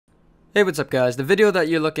Hey, what's up guys? The video that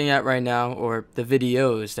you're looking at right now, or the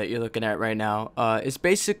videos that you're looking at right now, is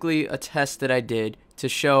basically a test that I did to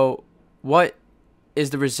show what is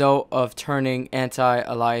the result of turning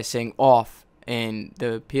anti-aliasing off in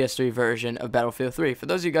the PS3 version of Battlefield 3. For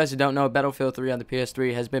those of you guys who don't know, Battlefield 3 on the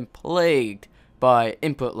PS3 has been plagued by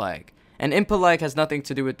input lag. And input lag has nothing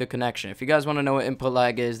to do with the connection. If you guys want to know what input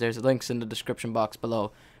lag is, there's links in the description box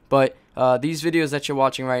below. But these videos that you're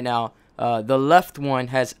watching right now, the left one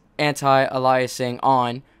has anti-aliasing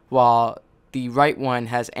on, while the right one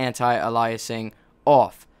has anti-aliasing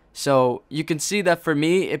off. So you can see that for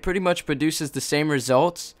me, it pretty much produces the same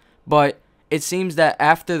results, but it seems that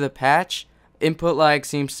after the patch, input lag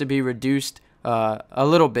seems to be reduced a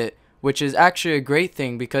little bit, which is actually a great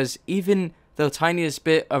thing because even the tiniest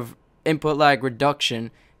bit of input lag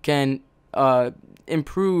reduction can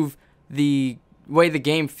improve the way the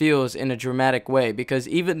game feels in a dramatic way, because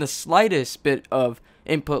even the slightest bit of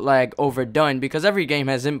input lag overdone, because every game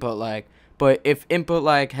has input lag, but if input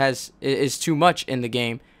lag is too much in the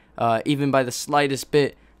game, even by the slightest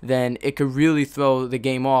bit, then it could really throw the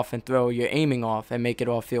game off and throw your aiming off and make it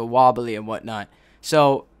all feel wobbly and whatnot.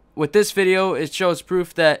 So with this video, it shows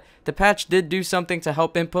proof that the patch did do something to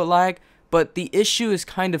help input lag, but the issue is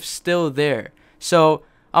kind of still there. So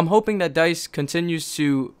I'm hoping that DICE continues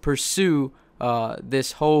to pursue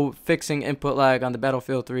this whole fixing input lag on the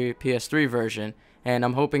Battlefield 3 PS3 version, and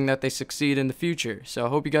I'm hoping that they succeed in the future. So I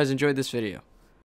hope you guys enjoyed this video.